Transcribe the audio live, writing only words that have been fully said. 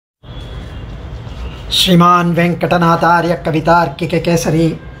श्रीमान वेंकटनाथार्य कवितार्किक केसरी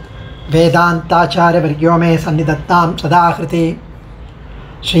वेदांताचार्य वर्यो मे सन्निधत्तां सदाहृति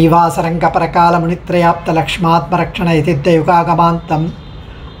श्रीवासरंगपरकाल मुनित्रयाप्त लक्ष्मात्मरक्षण यतिद्युगागमान्तम्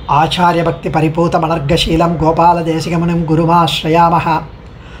आचार्य भक्ति परिपूत मनर्गशीलं गोपाल देशिकमुनिं गुरुमाश्रयामः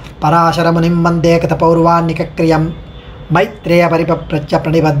पराशरमुनिं वन्दे कतपौर्वान्निकक्रियं मैत्रेय परिपप्रच्छ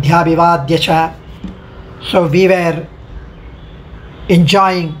प्रणिबध्याभिवाद्य च. So we were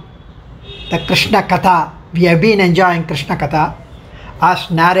enjoying the Krishna Katha. We have been enjoying Krishna Katha as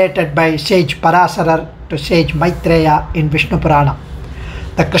narrated by sage Parasarar to sage Maitreya in Vishnu Puranam.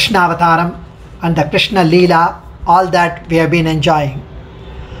 The Krishna Avataram and the Krishna Leela, all that we have been enjoying.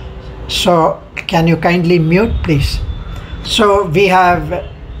 So can you kindly mute please? So we have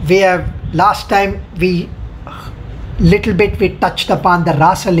last time we touched upon the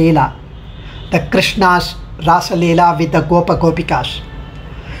Raasaleela, the Krishna's Raasaleela with the Gopikas.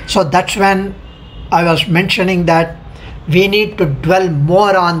 So that's when I was mentioning that we need to dwell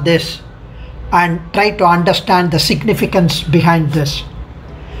more on this and try to understand the significance behind this.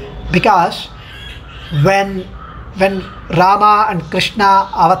 Because when Rama and Krishna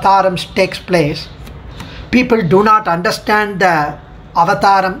avatarams takes place, people do not understand the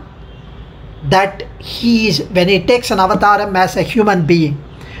avataram, that when he takes an avataram as a human being,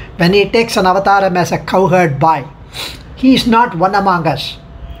 when he takes an avataram as a cowherd boy, he is not one among us.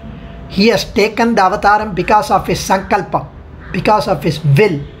 He has taken the avataram because of his sankalpa, because of his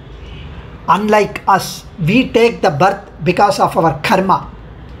will. Unlike us, we take the birth because of our karma,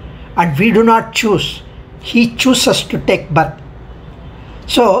 and we do not choose. He chooses to take birth.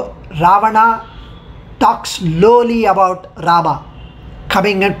 So Ravana talks lowly about Rama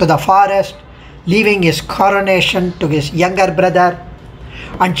coming into the forest, leaving his coronation to his younger brother,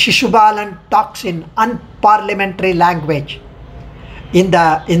 and Shishubalan talks in unparliamentary language in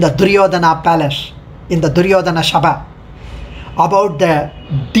the Duryodhana palace, in the Duryodhana Sabha, about the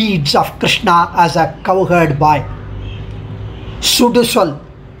deeds of Krishna as a cowherd boy. Sudusol,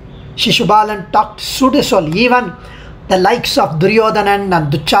 Shishubalan talked Sudusol. Even the likes of Duryodhanan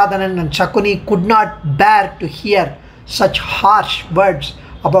and Duchadanan and Shakuni could not bear to hear such harsh words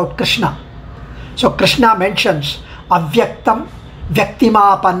about Krishna. So Krishna mentions Avyaktam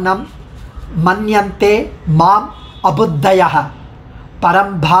Vyaktimapannam Manyante Mam Abuddhayaha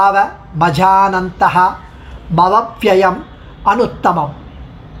Parambhava Majanantaha Mavavyayam Anuttamam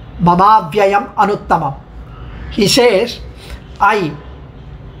Mamavyayam Anuttamam. He says, I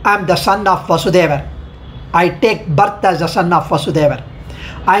am the son of Vasudeva. I take birth as the son of Vasudeva.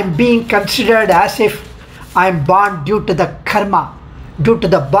 I am being considered as if I am born due to the karma, due to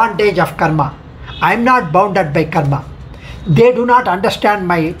the bondage of karma. I am not bounded by karma. They do not understand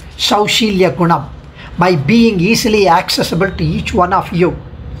my Saushilya Gunam, my being easily accessible to each one of you.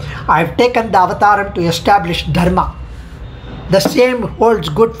 I have taken the avataram to establish dharma. The same holds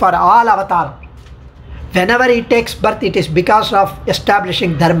good for all avatars. Whenever he takes birth, it is because of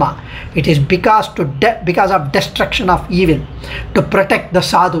establishing dharma. It is because of destruction of evil, to protect the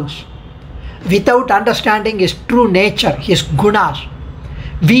sadhus. Without understanding his true nature, his gunas,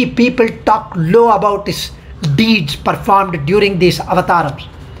 we people talk low about his deeds performed during these avatarams.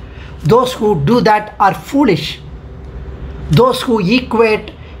 Those who do that are foolish. Those who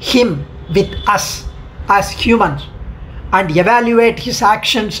equate him with us as humans and evaluate his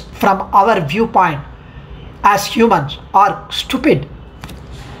actions from our viewpoint as humans are stupid.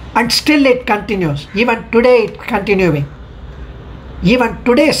 And still it continues. Even today it's continuing. Even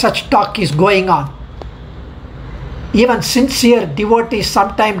today such talk is going on. Even sincere devotees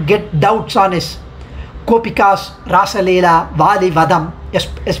sometimes get doubts on his Gopikas Raasaleela Vali Vadam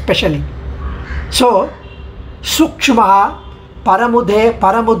especially. So Sukshmaha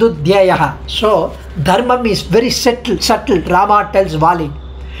Paramududhyayaha. So dharmam is very subtle. Rama tells Vali.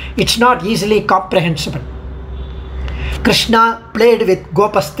 It's not easily comprehensible. Krishna played with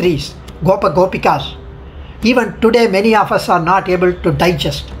Gopastris, Gopikas. Even today many of us are not able to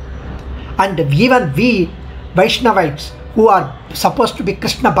digest. And even we Vaishnavites who are supposed to be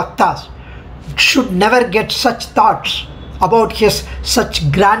Krishna Bhaktas should never get such thoughts about his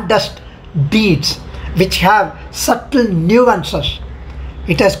such grandest deeds which have subtle nuances.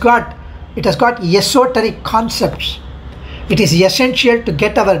 It has got esoteric concepts. It is essential to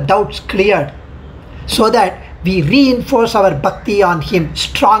get our doubts cleared so that we reinforce our bhakti on him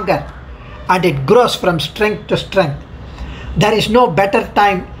stronger, and it grows from strength to strength. There is no better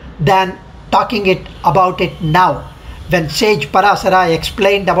time than talking about it now, when sage Parasara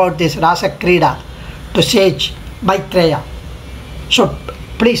explained about this Rasa Krida to sage Maitreya. So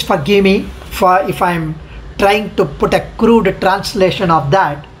please forgive me for if I am trying to put a crude translation of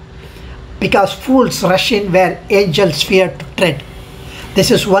that. because fools rush in where angels fear to tread.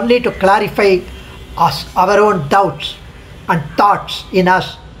 This is only to clarify us, our own doubts and thoughts in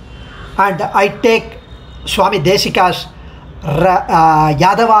us. And I take Swami Desika's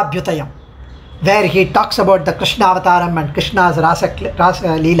Yadavabhyutayam, where he talks about the Krishna Avataram and Krishna's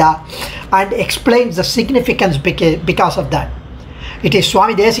Raasaleela and explains the significance because of that. It is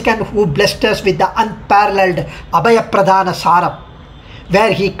Swami Desikan who blessed us with the unparalleled Abhaya Pradhana Saram,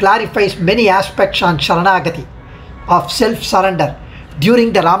 where he clarifies many aspects on Sharanagati, of self-surrender,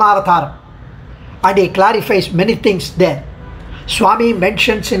 during the Ramavataram, and he clarifies many things there. Swami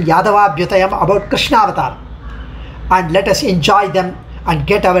mentions in Yadavabhyutayam about Krishna Avataram, and let us enjoy them and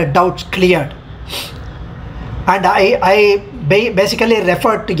get our doubts cleared. And I basically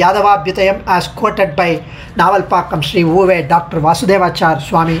referred to Yadavabhyutayam as quoted by Navalpakam Sri Uve Dr. Vasudevachar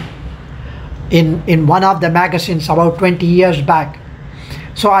Swami in one of the magazines about 20 years back.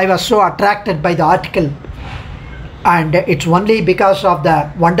 So I was so attracted by the article, and it's only because of the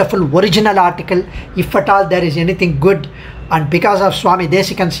wonderful original article, if at all there is anything good, and because of Swami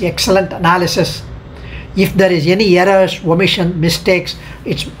Desikan's excellent analysis. If there is any errors, omission, mistakes,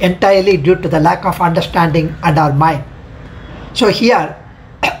 it's entirely due to the lack of understanding and our mind. So here,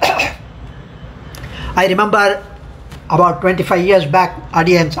 I remember about 25 years back,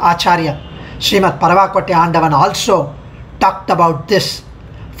 audience Acharya Srimad Paravakote Andavan also talked about this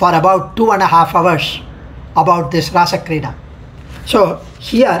for about 2.5 hours about this Rasa Krida. So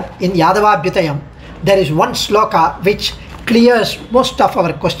here in Yadavabhyutayam, there is one sloka which clears most of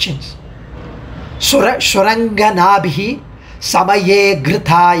our questions. Suranganabihi samaye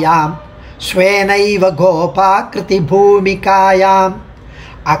grithayam svenaiva gopa kriti bhumikayam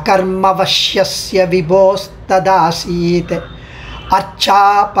akarma vashyasya vibostadasit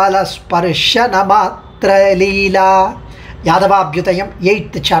archapalas parshanamatra leela. Yadavabhyutayam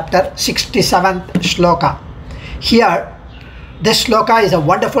 8th chapter 67th shloka. Here this shloka is a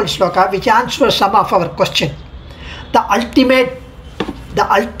wonderful shloka which answers some of our questions. The ultimate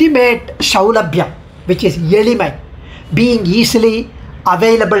Shaulabhyam, which is Yelimai, being easily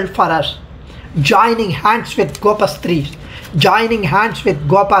available for us, joining hands with Gopastris, joining hands with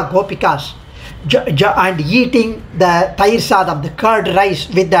Gopikas, and eating the Tair Sadam, the curd rice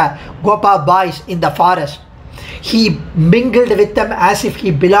with the Gopa boys in the forest. He mingled with them as if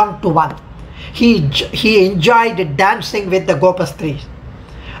he belonged to one. He enjoyed dancing with the Gopastris,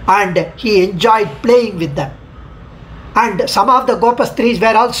 and he enjoyed playing with them. And some of the Gopastris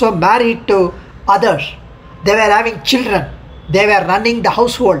were also married to others. They were having children. They were running the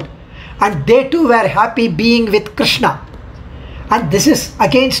household. And they too were happy being with Krishna. And this is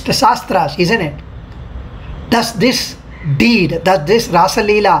against the Shastras, isn't it? Does this deed, does this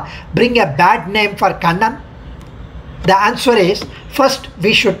Raasaleela bring a bad name for Kannan? The answer is, first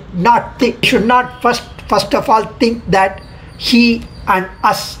we should not first of all think that he and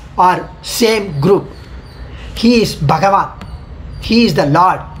us are same group. He is Bhagavan, he is the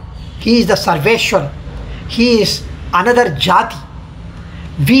Lord, he is the Sarveshwara, he is another Jati.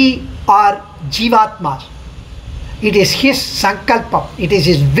 We are Jivatmas. It is his Sankalpam, it is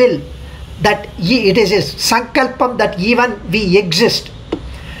his will, that it is his Sankalpam that even we exist.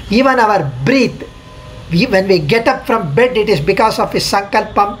 Even our breath, when we get up from bed, it is because of his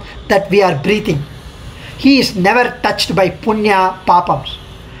Sankalpam that we are breathing. He is never touched by Punya Papams.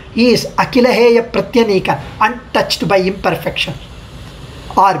 He is Akhilaheya Pratyanikan, untouched by imperfections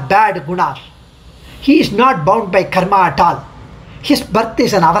or bad gunas. He is not bound by karma at all. His birth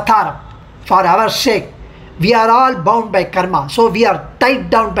is an avataram. For our sake, we are all bound by karma. So we are tied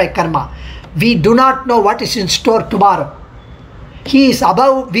down by karma. We do not know what is in store tomorrow. He is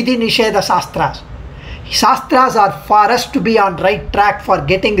above Vidhi Nisheda Shastras. Shastras are for us to be on right track for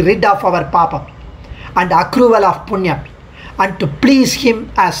getting rid of our papam and accrual of punyam, and to please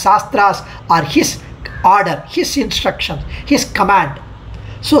him, as Shastras are his order, his instructions, his command.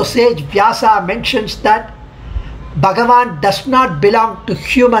 So sage Vyasa mentions that Bhagavan does not belong to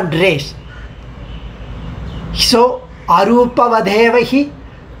human race. So arupavadevahi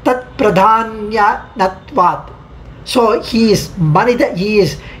tat pradhanya natvat. So he is Manida, he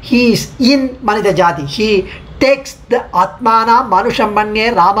is in Manida Jati. He takes the Atmana Manusham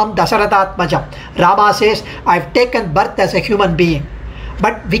Manye Ramam Dasaratatmajam. Rama says, I have taken birth as a human being.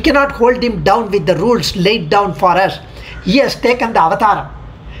 But we cannot hold him down with the rules laid down for us. He has taken the avataram.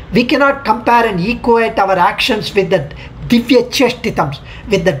 We cannot compare and equate our actions with the Divya Chestitams,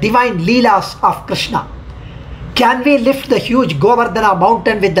 with the divine Leelas of Krishna. Can we lift the huge Govardhana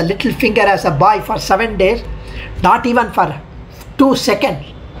mountain with the little finger as a boy for 7 days? Not even for 2 seconds.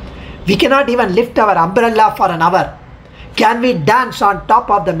 We cannot even lift our umbrella for an hour. Can we dance on top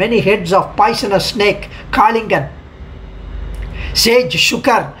of the many heads of poisonous snake Kalingan? Sage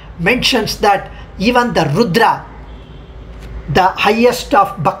Shukar mentions that even the Rudra, the highest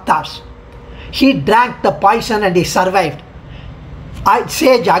of Bhaktas, he drank the poison and he survived.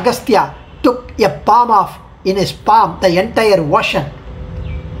 Sage Agastya took a in his palm the entire ocean.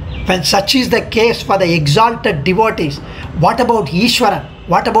 When such is the case for the exalted devotees, what about Ishwaran?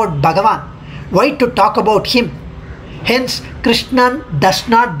 What about Bhagavan? Why to talk about him? Hence, Krishna does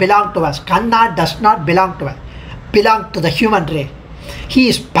not belong to us. Kanna does not belong to us. Belong to the human race. He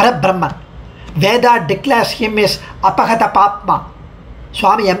is Parabrahman. Veda declares him as Apagata Papma.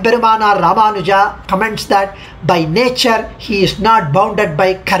 Swami Emperumana Ramanuja comments that by nature he is not bounded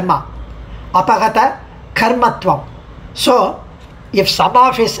by karma. Apagata karmatvam. So, if some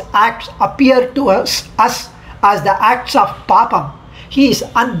of his acts appear to us as the acts of papam, he is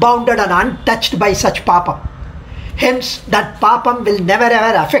unbounded and untouched by such papam. Hence, that papam will never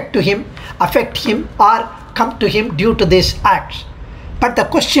ever affect him or come to him due to these acts. But the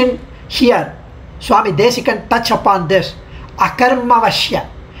question here, Swami Desikan touch upon this, akarmavashya.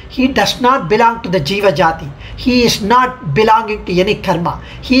 He does not belong to the Jiva Jati. He is not belonging to any karma.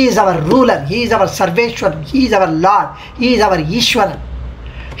 He is our ruler. He is our Sarveshwaran. He is our Lord. He is our Ishwaran.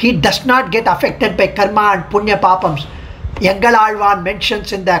 He does not get affected by karma and punya papams. Yangalalvan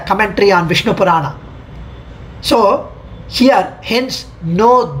mentions in the commentary on Vishnu Puranam. So, here, hence,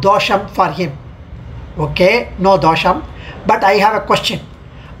 no dosham for him. Okay, no dosham. But I have a question.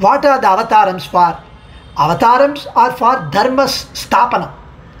 What are the avatarams for? Avatarams are for dharma's stapana,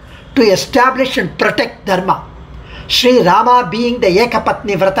 to establish and protect dharma. Sri Rama, being the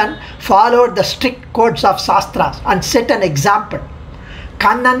Ekapatni Vratan, followed the strict codes of Shastras and set an example.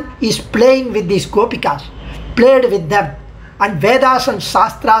 Kannan is playing with these Gopikas, played with them, and Vedas and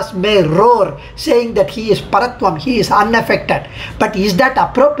Shastras may roar saying that he is Paratvam, he is unaffected. But is that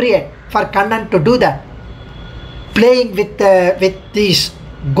appropriate for Kannan to do that? Playing with these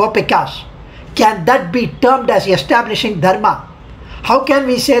Gopikas, can that be termed as establishing dharma? How can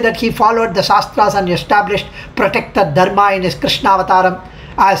we say that he followed the Shastras and established, protected dharma in his Krishna avataram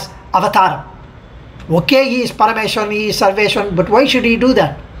as avataram? Okay, he is Parameshwaran, he is Sarveshwaran, but why should he do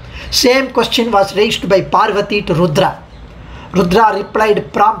that? Same question was raised by Parvati to Rudra. Rudra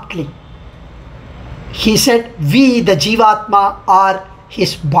replied promptly. He said, we the Jivatma are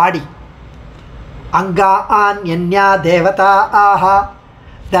his body. Anga Anyanya Devata Aha.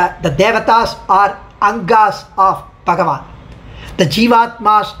 The Devatas are Angas of Bhagavan. The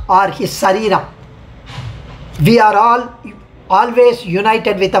Jivatmas are his Sariram. We are all always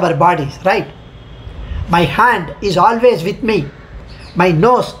united with our bodies, right? My hand is always with me. My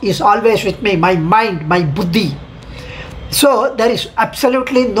nose is always with me. My mind, my buddhi. So there is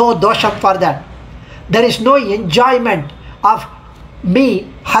absolutely no dosham for that. There is no enjoyment of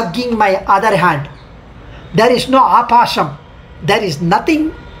me hugging my other hand. There is no apasham. There is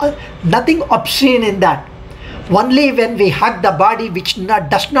nothing obscene in that. Only when we hug the body which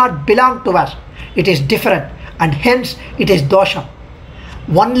does not belong to us, it is different, and hence it is dosham.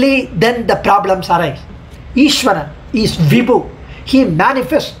 Only then the problems arise. Ishwaran is Vibhu. He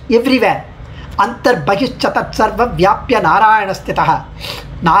manifests everywhere. Antar Bahishchatat Sarva Vyapya Narayana Stitaha.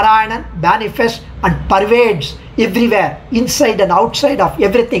 Narayanan manifests and pervades everywhere, inside and outside of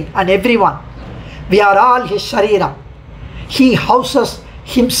everything and everyone. We are all his Sharira. He houses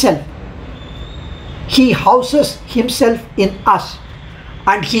himself. He houses himself in us,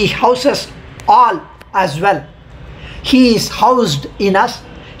 and he houses all as well. He is housed in us.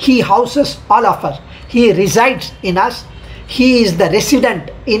 He houses all of us. He resides in us. He is the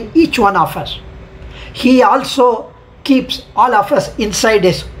resident in each one of us. He also keeps all of us inside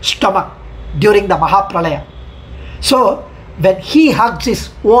his stomach during the Mahapralaya. So, when he hugs his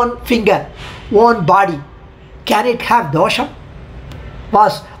own finger, own body, can it have dosham?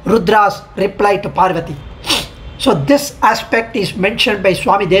 Was Rudra's reply to Parvati. So this aspect is mentioned by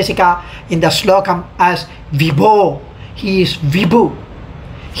Swami Desika in the slokam as Vibho. He is Vibhu.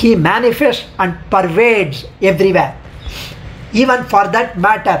 He manifests and pervades everywhere. Even for that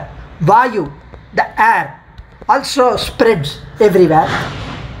matter, Vayu, the air, also spreads everywhere.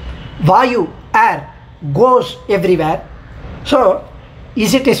 Vayu, air, goes everywhere. So,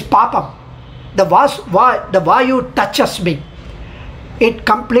 is it his papam? The Vayu touches me. It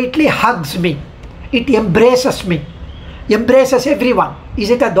completely hugs me. It embraces me. Embraces everyone. Is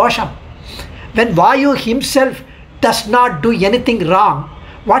it a dosham? When Vayu himself does not do anything wrong,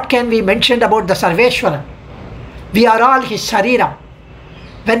 what can we mention about the Sarveshwaran? We are all his Sharira.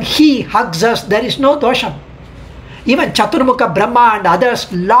 When he hugs us, there is no dosham. Even Chaturmukha Brahma and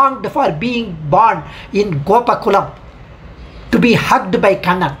others longed for being born in Gopakulam. to be hugged by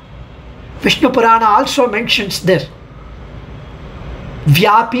Kannan. Vishnu Purana also mentions this.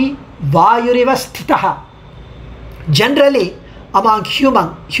 Vyapi Vayuriva Sthitaha. Generally, among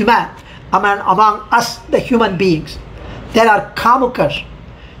among us, the human beings, there are kamukas,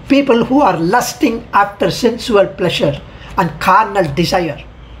 people who are lusting after sensual pleasure and carnal desire.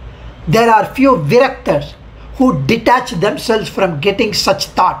 There are few viraktas who detach themselves from getting such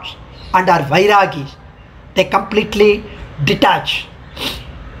thoughts and are vairagis. They completely detach.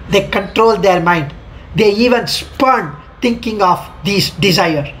 They control their mind. They even spurn thinking of these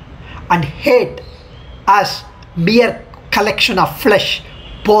desires and hate as mere collection of flesh,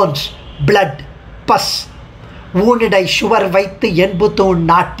 bones, blood, pus. Wounded I shuvar vaittu enbuthu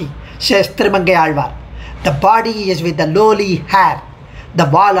nati, says Thirumangai Alvar. The body is with the lowly hair, the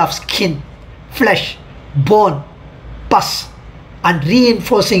wall of skin, flesh, bone, pus, and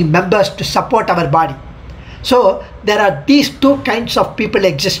reinforcing members to support our body. So there are these two kinds of people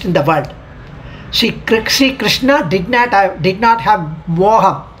exist in the world. See, Krishna did not have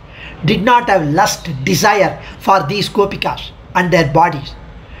moham, did not have lust, desire for these Gopikas and their bodies.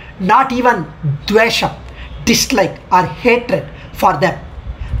 Not even dvesha, dislike or hatred for them.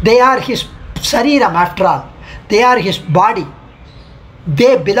 They are his sariram after all. They are his body.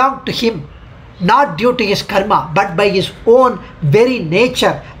 They belong to him, not due to his karma, but by his own very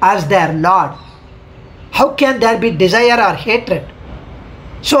nature as their Lord. How can there be desire or hatred?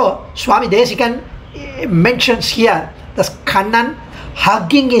 So Swami Desikan mentions here the Kannan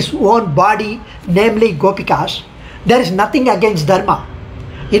hugging his own body, namely Gopikas. There is nothing against dharma.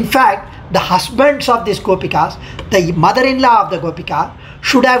 In fact, the husbands of these Gopikas, the mother-in-law of the Gopika,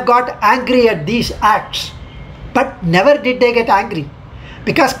 should have got angry at these acts. But never did they get angry,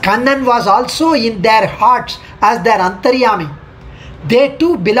 because Kannan was also in their hearts as their Antaryami. They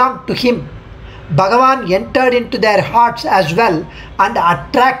too belonged to him. Bhagavan entered into their hearts as well and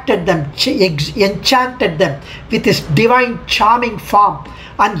attracted them, enchanted them with his divine charming form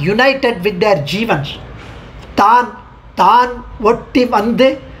and united with their jivans. Tan otti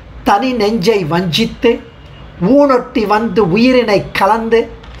vandu tani nenjai vanjittu oonotti vandu uyirinai kalandu.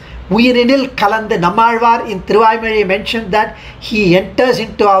 Uyirinil kalandu. Nammalvar in Thiruvaimozhi mentioned that he enters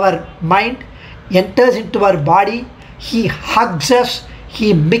into our mind, enters into our body, he hugs us,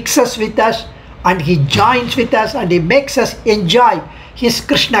 he mixes with us, and he joins with us, and he makes us enjoy his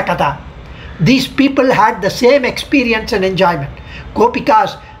Krishna Katha. These people had the same experience and enjoyment.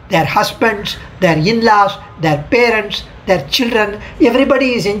 Gopikas, their husbands, their in-laws, their parents, their children,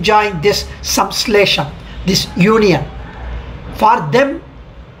 everybody is enjoying this samslesham, this union. For them,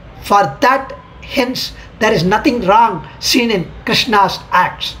 for that, hence, there is nothing wrong seen in Krishna's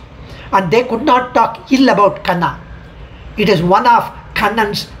acts. And they could not talk ill about Kanna. It is one of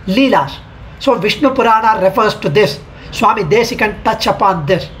Kannan's leelas. So Vishnu Purana refers to this. Swami Desikan touch upon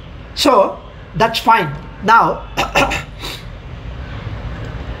this. So that's fine. Now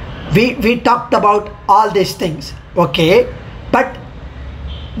we talked about all these things. Okay. But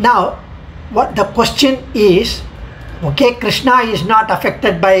now what the question is, okay, Krishna is not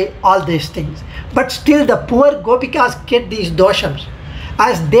affected by all these things. But still the poor Gopikas get these doshams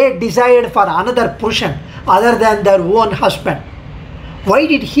as they desired for another Purushan other than their own husband. Why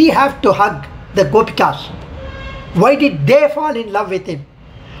did he have to hug the Gopikas? Why did they fall in love with him?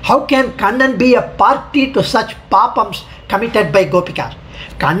 How can Kannan be a party to such papams committed by Gopikas?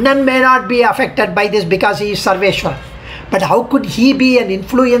 Kannan may not be affected by this because he is Sarveshwara. But how could he be an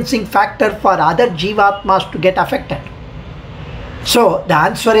influencing factor for other Jivatmas to get affected? So the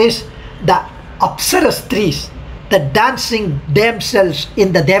answer is the Apsara Stris, the dancing damsels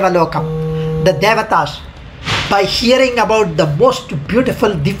in the Devalokam, the Devatas, by hearing about the most beautiful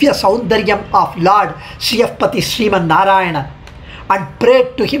Divya Saundaryam of Lord Sriyapati Sriman Narayana and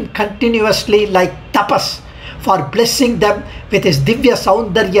prayed to him continuously like tapas for blessing them with his Divya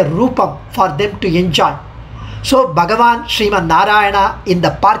Saundarya Rupam for them to enjoy. So Bhagavan Sriman Narayana in the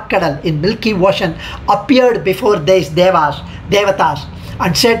Parkadal in Milky Ocean appeared before these Devatas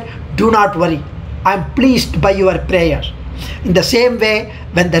and said, "Do not worry, I am pleased by your prayers." In the same way,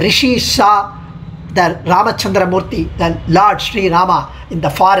 when the Rishis saw the Ramachandra Murti, the Lord Sri Rama in the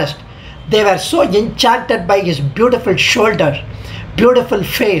forest, they were so enchanted by his beautiful shoulders, beautiful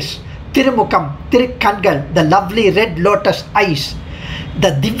face, Tirumukam, Tirukkangal, the lovely red lotus eyes, the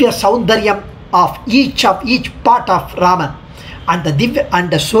Divya Saundaryam of each part of Raman, and the Divya and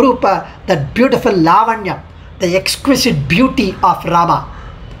the Swarupa, that beautiful Lavanya, the exquisite beauty of Rama.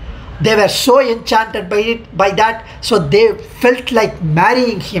 They were so enchanted by that, so they felt like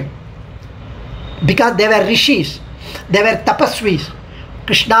marrying him. Because they were rishis, they were tapasvis.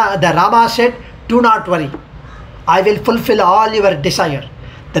 Krishna, the Rama said, "Do not worry, I will fulfill all your desire.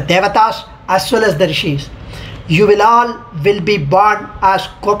 The Devatas as well as the Rishis. You will be born as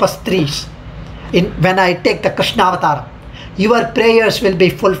Gopastris when I take the Krishna avatar. Your prayers will be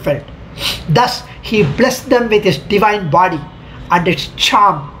fulfilled. Thus he blessed them with his divine body and its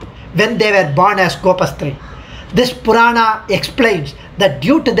charm when they were born as Gopastri. This Purana explains that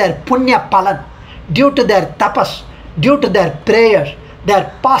due to their punya palan, due to their tapas, due to their prayers,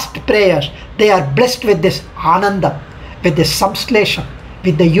 their past prayers, they are blessed with this ananda, with this samslesham,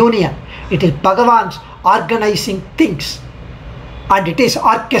 with the union. It is Bhagavan's organizing things, and it is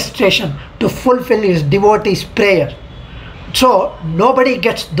orchestration to fulfill his devotees' prayer. So nobody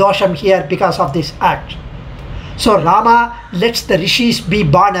gets dosham here because of this act. So Rama lets the Rishis be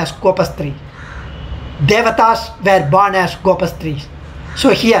born as Gopastri. Devatas were born as Gopastris. So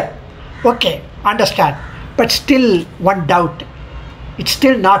here, okay, understand, but still one doubt. It's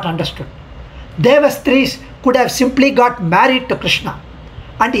still not understood. Devastris could have simply got married to Krishna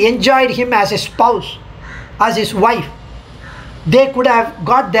and enjoyed him as his spouse, as his wife. They could have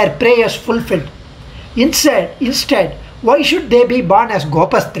got their prayers fulfilled. Instead, why should they be born as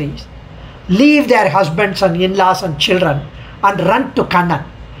Gopastris, leave their husbands and in-laws and children and run to Kanna?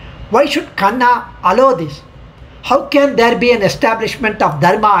 Why should Kanna allow this? How can there be an establishment of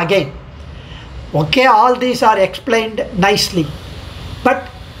Dharma again? Okay, all these are explained nicely, but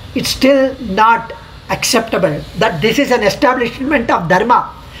it's still not acceptable that this is an establishment of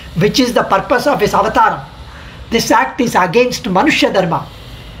Dharma, which is the purpose of his avatar. This act is against Manusya Dharma.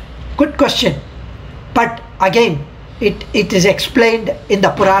 Good question. But again, it is explained in the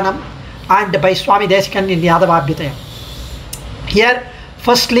Puranam and by Swami Desikan in the Madhavakkannan. Here,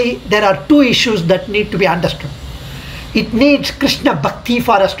 firstly, there are two issues that need to be understood. It needs Krishna Bhakti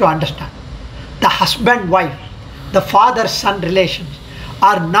for us to understand. The husband-wife, the father-son relations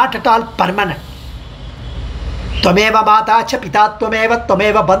are not at all permanent. Tvameva mata cha pita tvameva,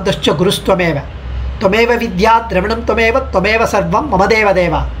 tvameva bandhuscha gurus tvameva, tvameva vidyat dravanam tvameva, tvameva sarvam mamadeva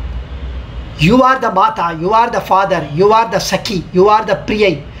deva. You are the mata, you are the father, you are the sakhi, you are the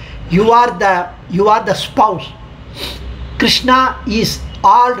priyai, you are the spouse. Krishna is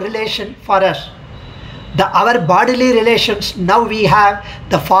all relation for us. Our bodily relations, now we have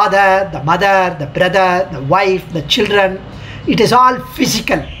the father, the mother, the brother, the wife, the children. It is all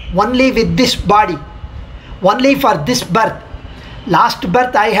physical, only with this body, only for this birth. Last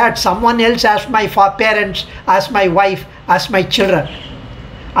birth I had someone else as my parents, as my wife, as my children.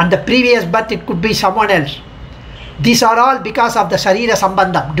 And the previous birth it could be someone else. These are all because of the Sarira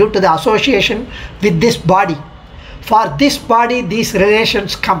Sambandham, due to the association with this body. For this body, these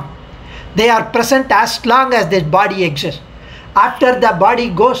relations come. They are present as long as this body exists. After the body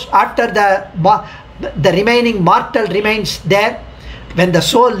goes, after the remaining mortal remains there, when the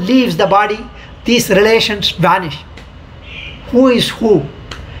soul leaves the body, these relations vanish. Who is who?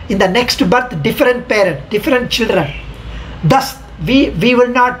 In the next birth, different parents, different children. Thus, we will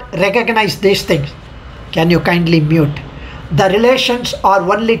not recognize these things. Can you kindly mute? The relations are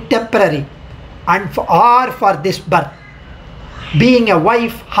only temporary and for this birth. Being a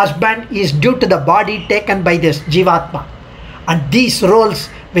wife, husband is due to the body taken by this Jivatma. And these roles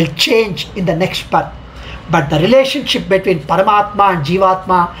will change in the next birth. But the relationship between Paramatma and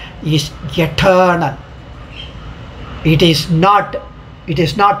Jivatma is eternal. It is not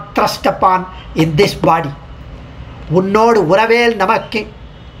thrust upon in this body. Unnodu uravel namakki.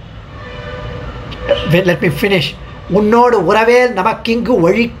 Let me finish. Unnodu uravel namakkingu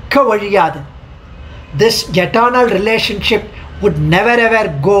vazhikka vazhiyadu. This eternal relationship would never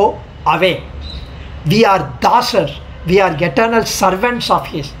ever go away. We are dasas. We are eternal servants of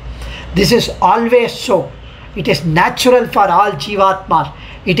his. This is always so. It is natural for all Jivatmas.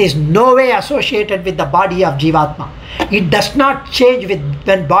 It is no way associated with the body of Jivatma. It does not change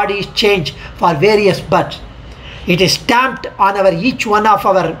when bodies change for various births. It is stamped on each one of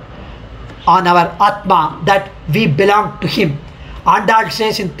our Atma that we belong to him. Andal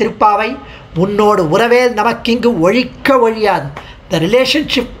says in Tirupavai, Unnodu uravel namakkingu vazhikka vazhiyadu. The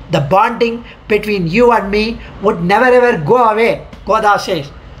relationship, the bonding between you and me would never ever go away, Goda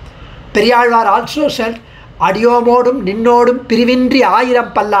says. Periyalvar also said, Adiyomodum ninnodum pirivindri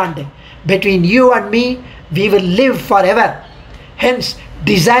ayiram pallande. Between you and me, we will live forever. Hence,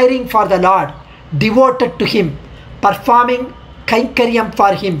 desiring for the Lord, devoted to him, performing kaikaryam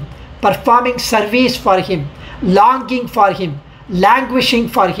for him, performing service for him, longing for him, languishing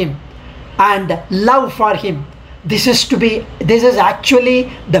for him, and love for him. This is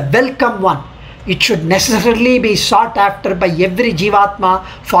actually the welcome one. It should necessarily be sought after by every Jivatma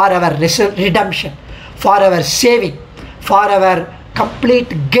for our redemption, for our saving, for our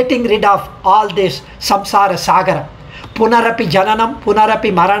complete getting rid of all this samsara sagara. Punarapi jananam,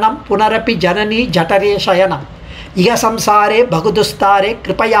 punarapi maranam, punarapi janani jatare shayanam. Iga samsare bhagudustare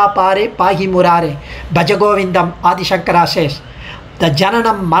kripaya pare pahi murare. Bhajagovindam Adi Shankara says. The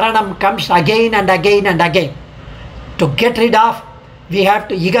jananam maranam comes again and again and again. To get rid of, we have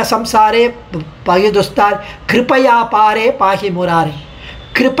to iga samsare bhagudustar kripaya pare pahi murare.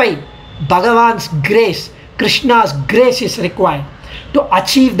 Kripai, Bhagavan's grace, Krishna's grace is required. To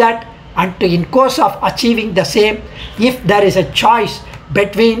achieve that, and to in course of achieving the same, if there is a choice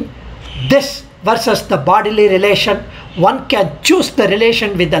between this versus the bodily relation, one can choose the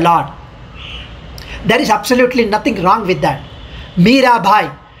relation with the Lord. There is absolutely nothing wrong with that.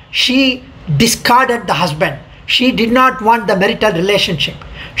 Mirabai, she discarded the husband. She did not want the marital relationship.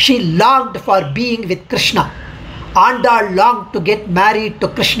 She longed for being with Krishna. Andal longed to get married to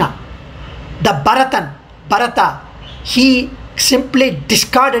Krishna. The Bharata, he simply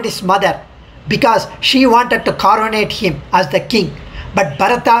discarded his mother because she wanted to coronate him as the king. But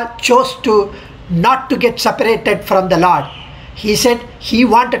Bharata chose to not to get separated from the Lord. He said he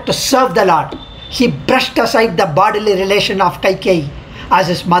wanted to serve the Lord. He brushed aside the bodily relation of Kaikeyi as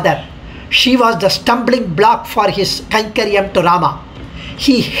his mother. She was the stumbling block for his Kaikaryam to Rama.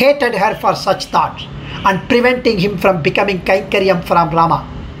 He hated her for such thoughts and preventing him from becoming Kaikaryam from Rama.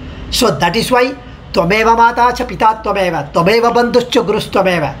 So that is why Tvameva Mata cha Pita Tvameva, Tvameva Bandhuscha Gurus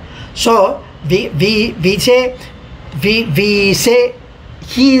Tvameva. So we say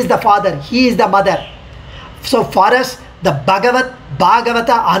he is the father, he is the mother. So for us, the Bhagavata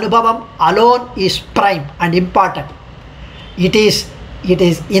Anubhavam alone is prime and important. It is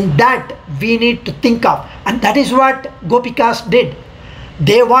in that we need to think of, and that is what Gopikas did.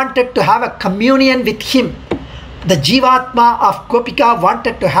 They wanted to have a communion with him. The Jivatma of Gopika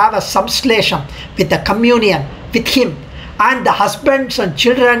wanted to have a samslesham with a communion with him. And the husbands and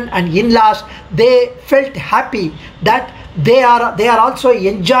children and in-laws, they felt happy that they are also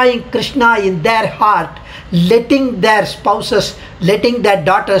enjoying Krishna in their heart, letting their spouses, letting their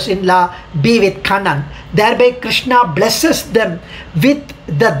daughters-in-law be with Kannan. Thereby Krishna blesses them with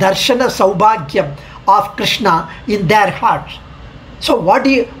the darshana saubhagyam of Krishna in their hearts. So what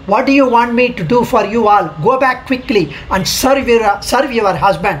do you want me to do for you all? Go back quickly and serve your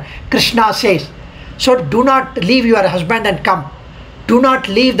husband, Krishna says. So do not leave your husband and come. Do not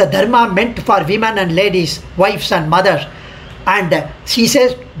leave the dharma meant for women and ladies, wives and mothers. And she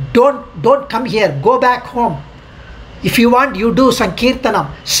says, don't come here, go back home. If you want, you do Sankirtanam,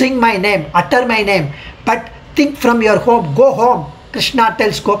 sing my name, utter my name, but think from your home, go home. Krishna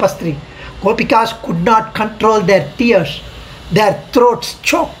tells Gopastri. Gopikas could not control their tears. Their throats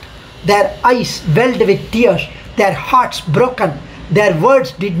choked, their eyes welled with tears, their hearts broken, their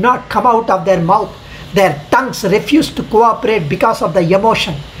words did not come out of their mouth, their tongues refused to cooperate because of the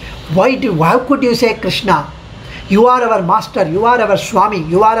emotion. How could you say, Krishna, you are our master, you are our Swami,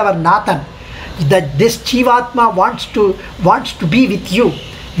 you are our Nathan, that this Jivatma wants to be with you,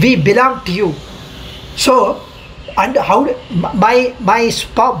 we belong to you. So, and how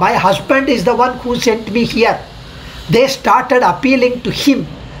my husband is the one who sent me here. They started appealing to him,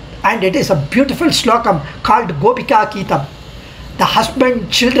 and it is a beautiful slokam called Gopika Kitam. The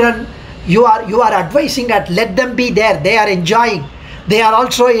husband, children, you are advising that let them be there. They are enjoying. They are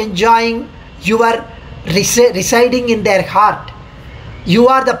also enjoying your residing in their heart. You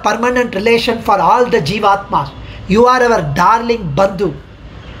are the permanent relation for all the Jivatmas. You are our darling Bandhu,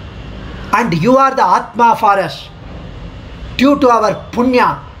 and you are the Atma for us. Due to our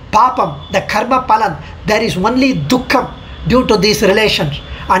punya, papam, the karma palan, there is only dukkham due to these relations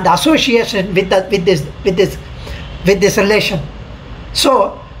and association with this relation.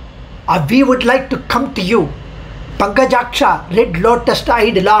 So we would like to come to you, Pankajaksha, red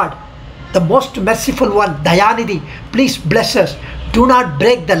lotus-eyed Lord, the most merciful one, Dayanidhi. Please bless us. Do not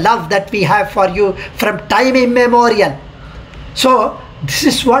break the love that we have for you from time immemorial. So this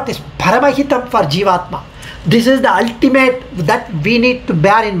is what is Paramahitam for Jivatma. This is the ultimate that we need to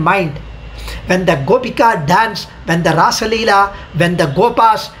bear in mind. When the Gopika dance, when the Raasaleela, when the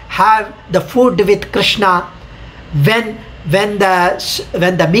Gopas have the food with Krishna, when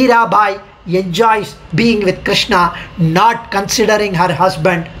the Mirabai enjoys being with Krishna, not considering her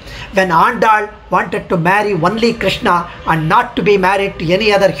husband, when Andal wanted to marry only Krishna and not to be married to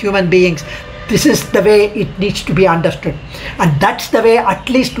any other human beings, this is the way it needs to be understood. And that's the way, at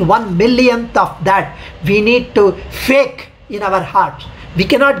least 1/1,000,000th of that we need to fake in our hearts. We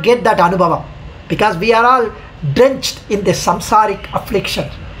cannot get that anubhavam because we are all drenched in the samsaric affliction.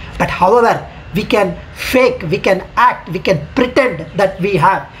 But however, we can fake, we can act, we can pretend that we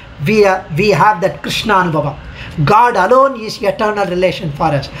have. we have that Krishna Anubhava. God alone is eternal relation for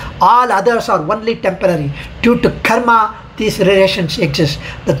us. All others are only temporary. Due to karma, these relations exist.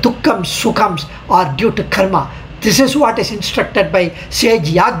 The dukkhams, sukhams are due to karma. This is what is instructed by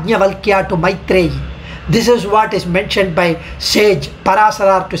sage Yajnavalkya to Maitreyi. This is what is mentioned by sage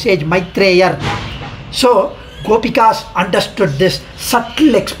Parasarar to sage Maitreya. So Gopikas understood this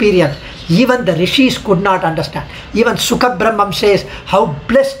subtle experience. Even the rishis could not understand. Even Sukha Brahmam says, how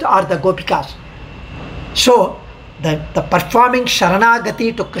blessed are the Gopikas. So the performing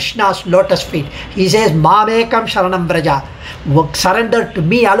Sharanagati to Krishna's lotus feet. He says, Mamekam Sharanam Vraja. Surrender to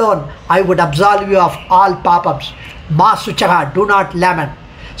me alone, I would absolve you of all papams. Ma Suchaha, do not lament.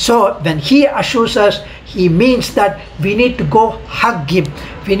 So when he assures us, he means that we need to go hug him.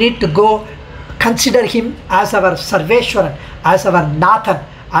 We need to go consider him as our Sarveshwaran, as our Nathan,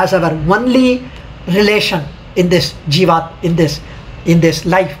 as our only relation in this Jivat, in this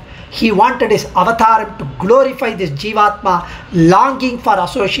life. He wanted his avataram to glorify this Jivatma, longing for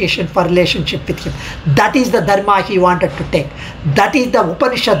association, for relationship with him. That is the dharma he wanted to take. That is the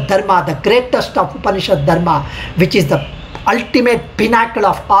Upanishad dharma, the greatest of Upanishad dharma, which is the ultimate pinnacle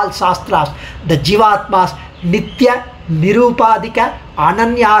of all Shastras. The Jivatma's Nitya, Nirupadika,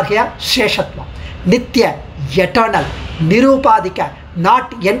 Ananyarhya, Sheshatva. Nitya, eternal. Nirupadika,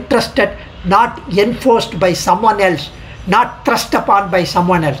 not entrusted, not enforced by someone else, not thrust upon by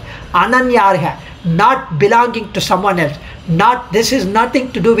someone else. Ananyarha, not belonging to someone else. This is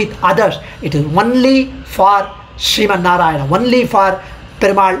nothing to do with others. It is only for Sriman Narayana, only for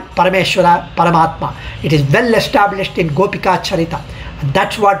Perumal, Parameshwara, Paramatma. It is well established in Gopika Charita. And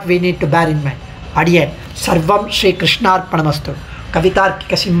that's what we need to bear in mind. Adiyan, Sarvam Shri Krishnarpanamastu.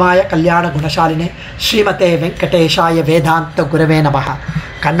 Kavitarkika Simhaya Kalyana Gunashaline Srimate Venkateshaya Vedanta Gurave Namaha.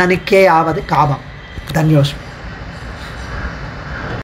 Kannanikke Avad Kama. Dhanyos.